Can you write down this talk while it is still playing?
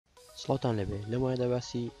سڵاتان لەبێ لەم وایەدا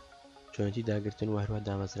باسی چۆنیەتی داگرتن و هەروە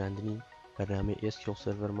دامەزراندنی بەرنامەی Sql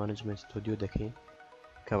Server Management Studio دەکەین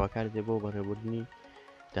کە بەکاردێت بۆ بەڕێوەبردننی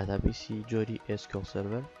داتابیسی جۆری Sql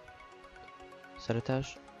Server. سەرەتاش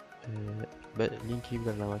لینکی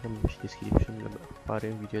بەرنامەکەم بەشی دیسکریپشن لە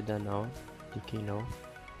پارەی ڤیدیۆدا ناوە دیکەینەوە،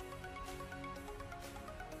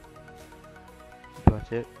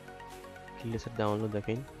 دواتر کلیک لەسەر داونلۆد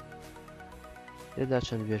دەکەین. لێدا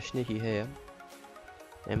چەند ڤێرشنێکی هەیە،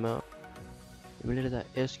 ئێمە لێرەدا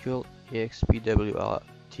SQL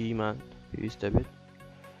EXPWT مان پێویست دەبێت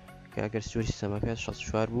کە ئەگەر سیۆری سیستەمەکە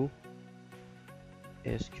 64 بوو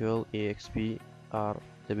SQL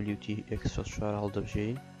EXPRWT X64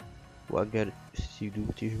 هەڵدەبژێرین و ئەگەر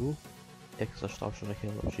 32 تیش بوو X86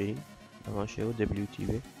 هەڵدەبژێرین، ئەمان شێوە WT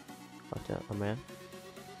بێ واتە ئەمەیان.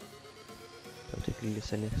 کلیک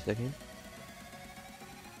لەسەر نێکس دەکەین،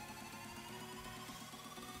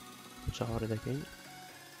 چاوەڕێ دەکەین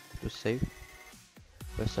تو سیڤ،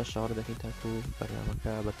 وێستا چاوەڕێ دەکەین تاکو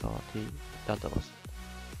بەرنامەکە بە تەواوەتی دادەبەزێت.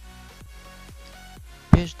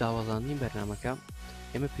 پێش داوەزاندنی بەرنامەکە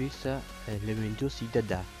ئێمە پێویستە لە ویندۆسی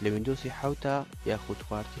 10دا لە ویندۆسی 7 یاخود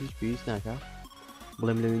خواردتر هیچ پێویست ناکە،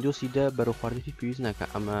 بڵێم لە ویندۆسی 10 بەرەو خواردتر هیچ پێویست ناکە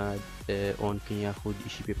ئەمە ئۆنکەین یاخود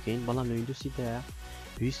ئیشی پێ بکەین، بەڵام لە ویندۆسی 10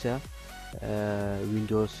 پێویستە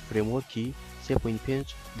ویندۆز فرێموەرکی 3.5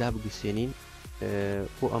 دابگەسێنین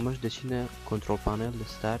بۆ ئەمەش دەچینە کۆنترۆل پانێل لە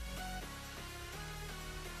ستارت،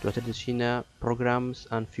 دواتر دەچینە پرۆگرامز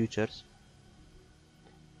ئەند فیوچرز،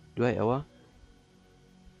 دوای ئەوە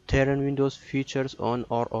turn Windows features on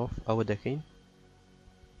or off ئەوە دەکەین.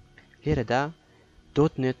 لێرەدا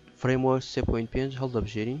 .NET Framework 3.5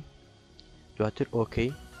 هەڵدەبژێرین، دواتر OK.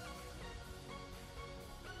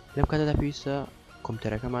 لەم کاتەدا پێویستە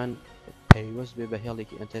کۆمپیوتەرەکەمان پەیوەست بێ بە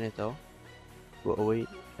هێڵێکی ئینتەرنێتەوە بۆ ئەوەی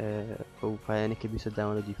ئەو فایلانێک کە بیستە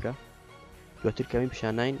داونلۆدی بکە، دواتر کەمی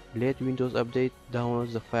پیشانین let Windows update download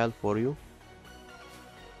the file for you،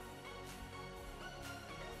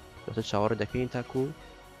 دواتر چاوەڕێ دەکەین تاکو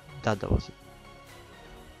دادەوەزێت.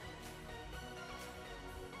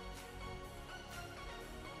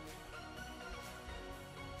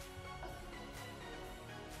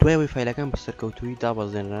 دوای ئەوەی فایلەکان بە سەرکەوتووی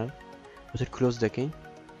دابەزێنران دواتر کلۆز دەکەین،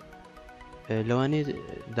 لەوانەیە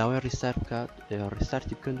داوای ریستارت بکات،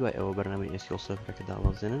 ریستارتی بکەن، دوای ئەوە بەرنامەی Sql Server کە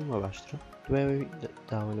دابەزێنن وە باشترە. دوای ئەوەی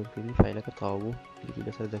داوانلۆدکردنی فایلەکە تەواو بوو کلیکی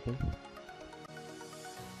لەسەر دەکەین،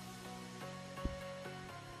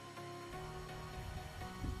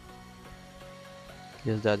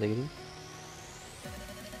 لێزدا دەگرین،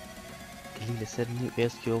 کلیک لەسەر New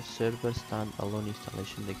Sql Server Standalone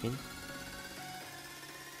Installation دەکەین،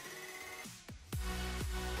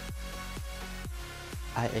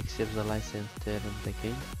 I accept the license term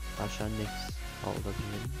دەکەین، پاشان next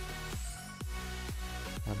هەڵدەبژێرین،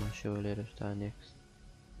 هەمان شێوە لێرەشتا next،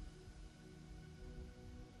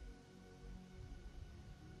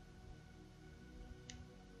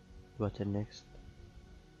 دواتر next،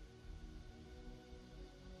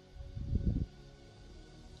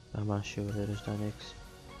 هەمان شێوە لێرەشتا next،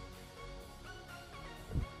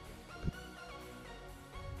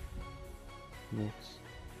 next،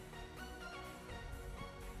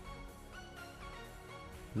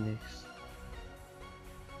 next،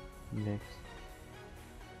 next،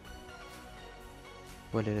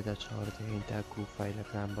 وە لێرەدا چاوەڕێ دەکەین تاکو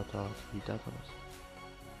فایلەکان بە تەواوەتی دادەبەزێت.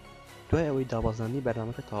 دوای ئەوەی دابەزاندنی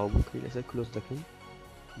بەرنامەکە تەواو بوو کلیک لەسەر کلۆز دەکەین،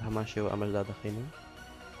 بە هەمان شێوە ئەمەشدا دەخینەوە.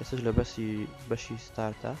 ئێستاش لە بەشی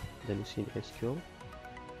ستارتە دەنووسین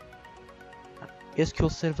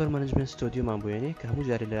SQL Server Management Studio مان بووێنێ کە هەموو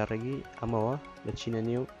جارێ لە ڕێگەی ئەمەوە دەچینە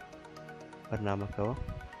نێو بەرنامەکەوە،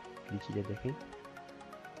 کلیکی لێ دەکەین،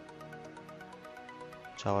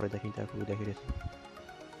 چاوەڕێ دەکەین تاکو دەگرێت.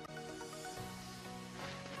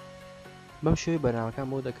 بەم شێوەی بەرنامەکان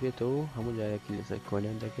بۆ دەکرێتەوە و هەموو جارێکی لەسەر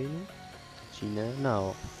کۆلیان دەکەین و چینە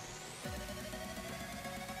ناوە،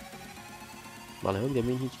 بەڵێ وەک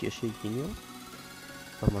دەبین هیچ کێشەیەکی نییە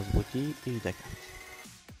بە مەزبوطی ئیش دەکات.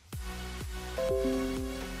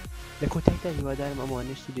 لە کۆتاییدا هیوادارم ئەم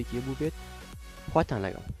وانەیە سوودێکی بوو بێت، خواتان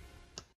لەگەڵ.